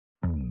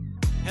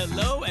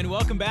Hello and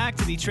welcome back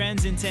to the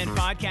Trends in 10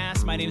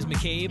 podcast. My name is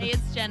McCabe. Hey,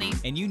 it's Jenny.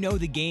 And you know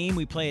the game.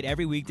 We play it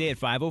every weekday at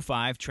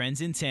 5:05,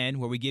 Trends in 10,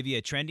 where we give you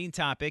a trending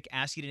topic,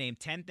 ask you to name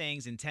 10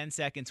 things in 10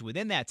 seconds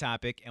within that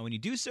topic. And when you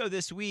do so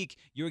this week,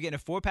 you're getting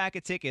a 4-pack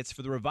of tickets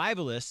for the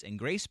Revivalists and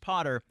Grace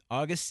Potter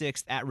August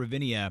 6th at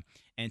Ravinia.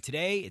 And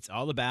today, it's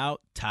all about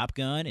Top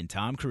Gun and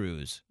Tom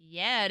Cruise.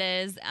 Yeah, it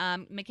is.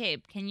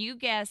 McCabe, can you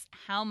guess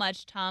how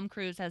much Tom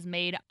Cruise has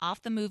made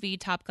off the movie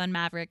Top Gun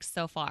Maverick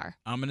so far?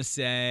 I'm going to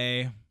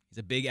say he's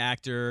a big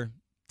actor,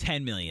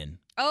 $10 million.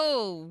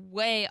 Oh,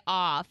 way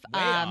off.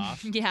 Way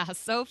off? Yeah,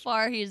 so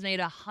far he's made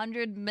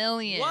 $100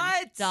 million.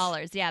 What?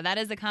 Yeah, that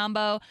is a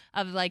combo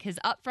of like his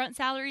upfront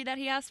salary that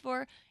he asked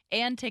for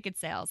and ticket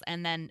sales.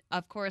 And then,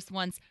 of course,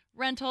 once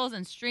rentals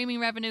and streaming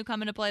revenue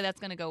come into play, that's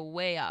going to go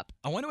way up.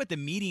 I wonder what the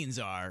meetings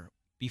are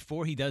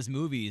before he does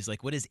movies,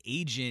 like what his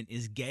agent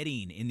is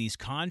getting in these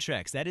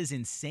contracts. That is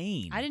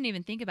insane. I didn't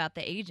even think about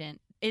the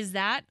agent. Is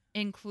that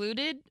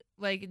included?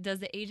 Like, does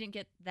the agent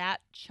get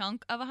that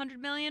chunk of $100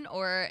 million,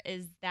 or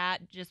is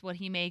that just what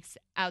he makes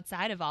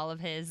outside of all of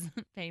his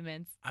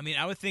payments? I mean,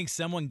 I would think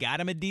someone got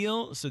him a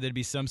deal, so there'd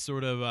be some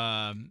sort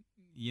of,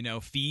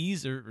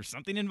 fees or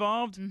something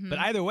involved. Mm-hmm. But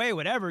either way,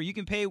 whatever, you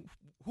can pay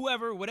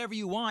whoever whatever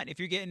you want if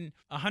you're getting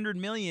 $100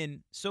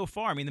 million so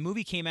far. I mean, the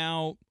movie came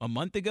out a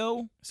month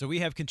ago, so we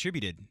have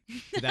contributed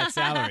to that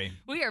salary.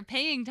 We are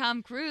paying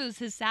Tom Cruise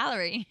his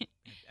salary.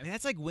 I mean,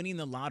 that's like winning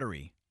the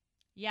lottery.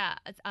 Yeah,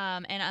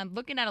 and I'm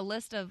looking at a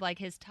list of like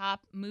his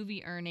top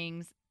movie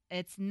earnings.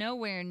 It's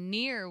nowhere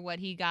near what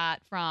he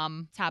got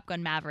from Top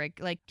Gun Maverick.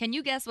 Like, can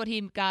you guess what he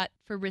got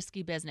for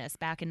Risky Business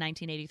back in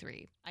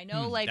 1983? I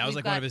know, that was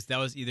that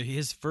was either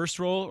his first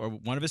role or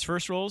one of his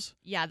first roles.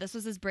 Yeah, this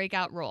was his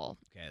breakout role.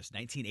 Okay, it's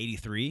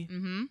 1983.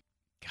 Mm-hmm.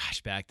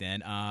 Gosh, back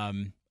then,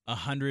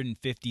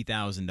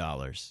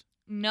 $150,000.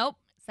 Nope,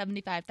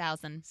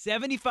 $75,000.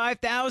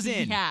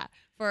 $75,000. Yeah,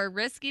 for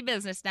Risky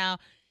Business. Now,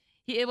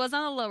 it was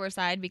on the lower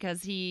side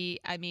because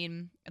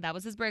that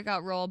was his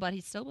breakout role, but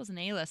he still was an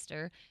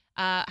A-lister.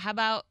 How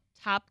about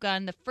Top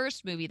Gun, the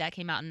first movie that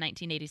came out in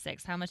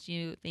 1986? How much do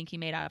you think he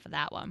made out of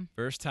that one?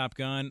 First Top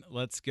Gun,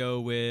 let's go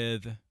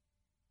with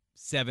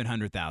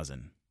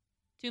 $700,000.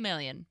 $2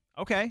 million.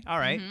 Okay, all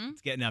right. Mm-hmm.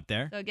 It's getting up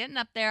there. So getting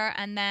up there,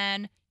 and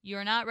then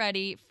you're not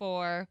ready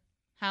for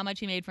how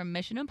much he made from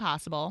Mission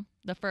Impossible,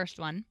 the first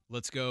one.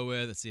 Let's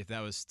see if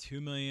that was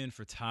 $2 million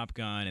for Top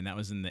Gun, and that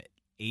was in the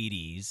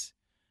 80s.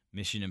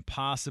 Mission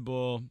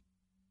Impossible,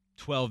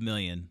 $12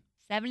 million.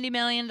 $70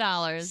 million.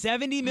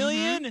 $70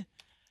 million? Mm-hmm.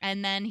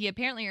 And then he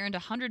apparently earned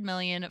 $100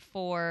 million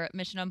for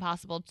Mission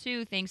Impossible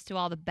 2 thanks to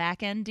all the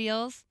back-end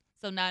deals.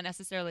 So not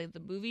necessarily the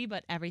movie,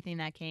 but everything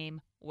that came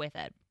with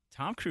it.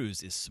 Tom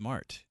Cruise is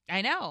smart.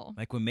 I know.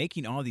 Like, when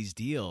making all these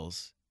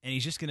deals, and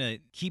he's just going to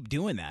keep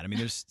doing that. I mean,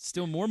 there's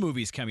still more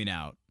movies coming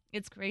out.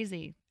 It's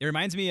crazy. It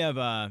reminds me of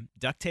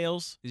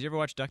DuckTales. Did you ever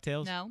watch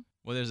DuckTales? No.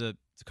 Well, it's a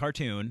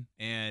cartoon,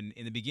 and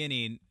in the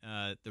beginning,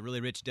 the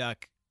really rich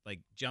duck like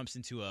jumps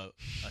into a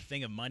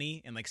thing of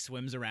money and like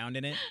swims around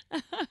in it.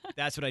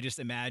 That's what I just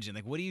imagine.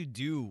 Like, what do you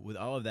do with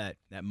all of that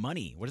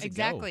money? Where does it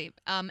go? Exactly.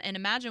 And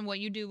imagine what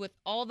you do with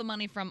all the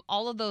money from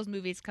all of those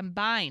movies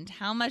combined.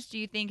 How much do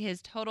you think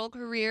his total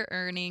career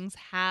earnings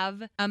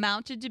have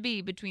amounted to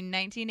be between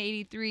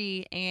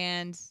 1983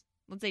 and,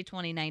 let's say,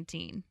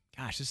 2019?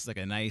 Gosh, this is like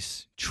a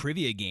nice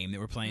trivia game that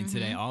we're playing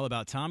today, all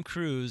about Tom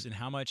Cruise and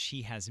how much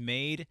he has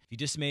made. He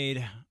just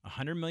made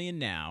 $100 million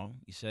now.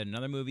 You said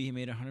another movie he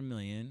made $100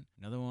 million.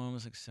 Another one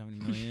was like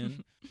 $70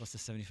 million plus the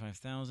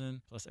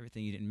 $75,000 plus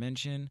everything you didn't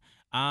mention.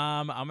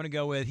 I'm gonna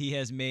go with he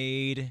has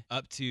made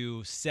up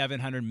to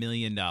 $700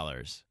 million.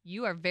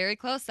 You are very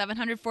close.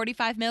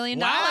 $745 million.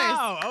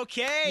 Wow.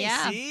 Okay.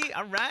 Yeah. See.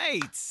 All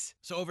right.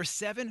 So over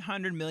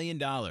 $700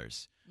 million.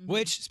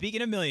 Which,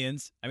 speaking of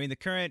millions, I mean, the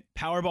current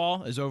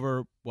Powerball is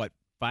over, what,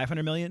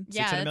 500 million?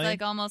 Yeah, 600 it's million?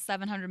 like almost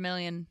 700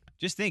 million.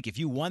 Just think, if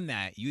you won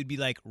that, you'd be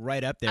like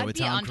right up there with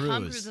Tom I'd be Cruise.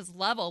 on Tom Cruise's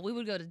level. We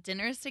would go to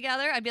dinners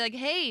together. I'd be like,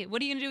 hey,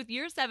 what are you going to do with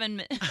your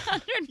 700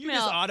 You mil?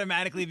 just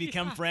automatically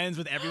become friends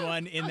with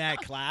everyone in that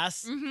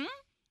class. Mm-hmm.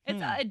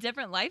 It's a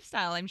different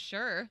lifestyle, I'm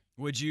sure.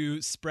 Would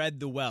you spread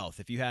the wealth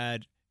if you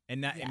had,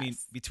 and that, Yes. I mean,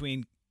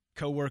 between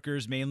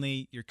co-workers,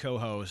 mainly your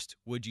co-host,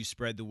 would you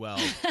spread the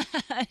wealth?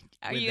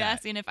 Are with you that?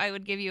 asking if I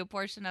would give you a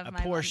portion of A my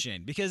money?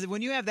 portion. Because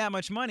when you have that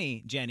much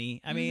money, Jenny,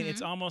 I mean,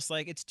 it's almost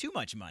like it's too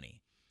much money.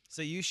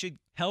 So you should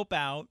help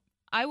out.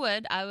 I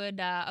would.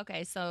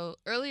 Okay, so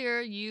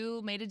earlier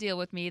you made a deal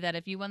with me that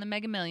if you won the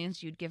Mega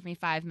Millions, you'd give me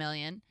 $5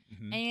 million.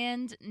 Mm-hmm.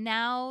 And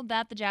now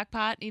that the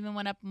jackpot even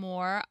went up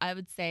more, I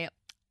would say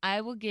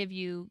I will give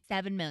you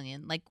 $7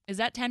 million. Like, is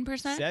that 10%?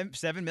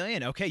 $7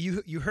 million. Okay,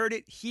 you heard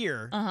it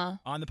here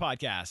on the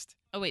podcast.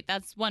 Oh, wait,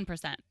 that's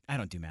 1%. I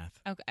don't do math.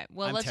 Okay,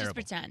 well, I'm let's terrible.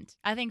 just pretend.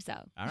 I think so.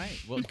 All right.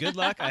 Well, good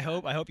luck. I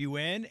hope you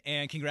win.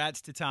 And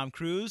congrats to Tom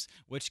Cruise,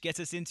 which gets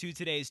us into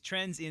today's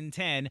Trends in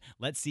 10.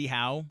 Let's see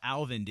how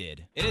Alvin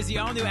did. It is the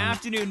all-new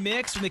afternoon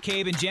mix from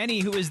McCabe and Jenny.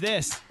 Who is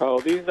this? Oh,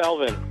 this is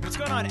Alvin. What's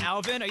going on,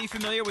 Alvin? Are you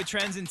familiar with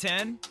Trends in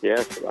 10?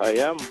 Yes, I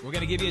am. We're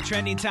going to give you a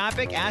trending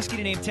topic, ask you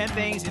to name 10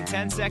 things in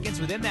 10 seconds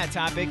within that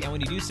topic. And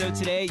when you do so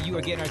today, you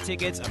are getting our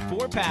tickets, a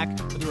 4-pack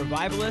for the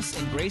Revivalists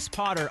and Grace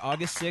Potter,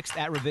 August 6th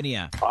at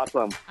Ravinia.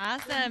 Awesome.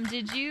 Awesome.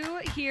 Did you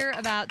hear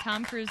about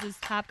Tom Cruise's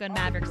Top Gun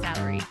Maverick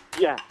salary?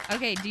 Yeah,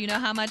 Okay, do you know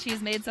how much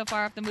he's made so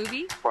far off the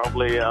movie?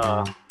 probably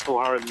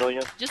 200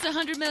 million. Just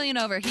 100 million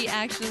over. He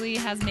actually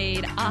has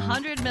made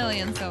 100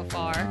 million so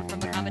far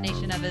from a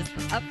combination of his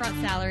upfront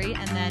salary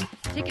and then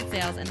ticket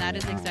sales, and that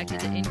is expected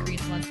to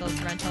increase once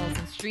those rentals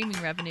and streaming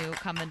revenue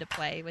come into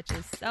play, which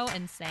is so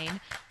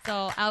insane.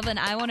 So, Alvin,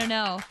 I want to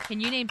know,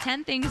 can you name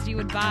 10 things you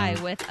would buy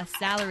with a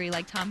salary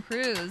like Tom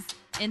Cruise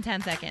in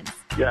 10 seconds?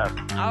 Yes.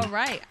 All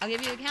right, I'll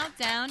give you a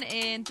countdown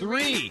in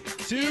 3,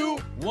 2,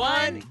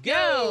 1,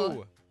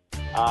 go!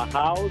 A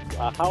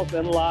house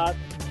and lot,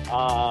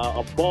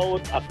 a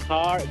boat, a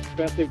car,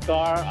 expensive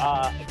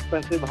car,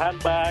 expensive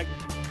handbag,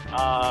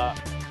 a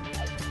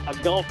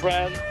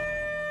girlfriend.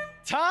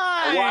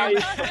 Time! Why?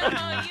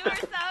 Oh, you were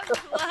so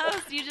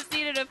close. You just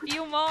needed a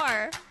few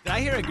more. Did I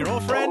hear a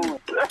girlfriend?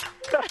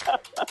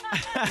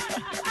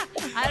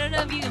 I don't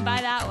know if you can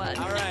buy that one.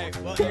 All right.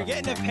 Well, you're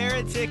getting a pair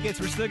of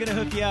tickets. We're still going to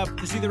hook you up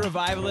to see the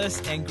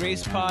Revivalists and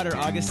Grace Potter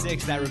August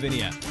 6th at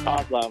Ravinia.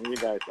 Awesome, you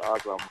guys,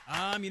 awesome.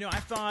 I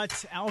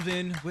thought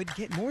Alvin would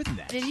get more than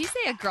that. Did he say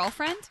a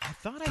girlfriend? I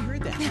thought I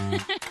heard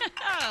that.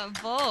 Oh,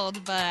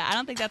 bold, but I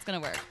don't think that's going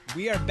to work.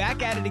 We are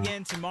back at it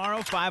again tomorrow,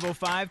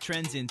 5:05,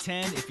 Trends in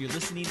 10. If you're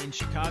listening in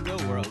Chicago,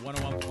 we're at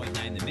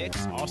 101.9 The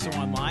Mix. Also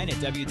online at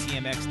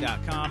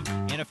WTMX.com.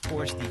 And, of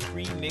course, the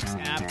free Mix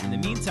app. In the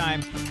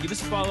meantime, give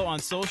us a follow on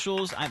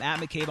socials. I'm at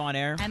McCabe on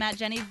Air. I'm at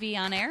Jenny V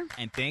on air.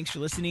 And thanks for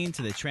listening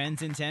to the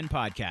Trends in 10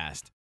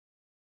 podcast.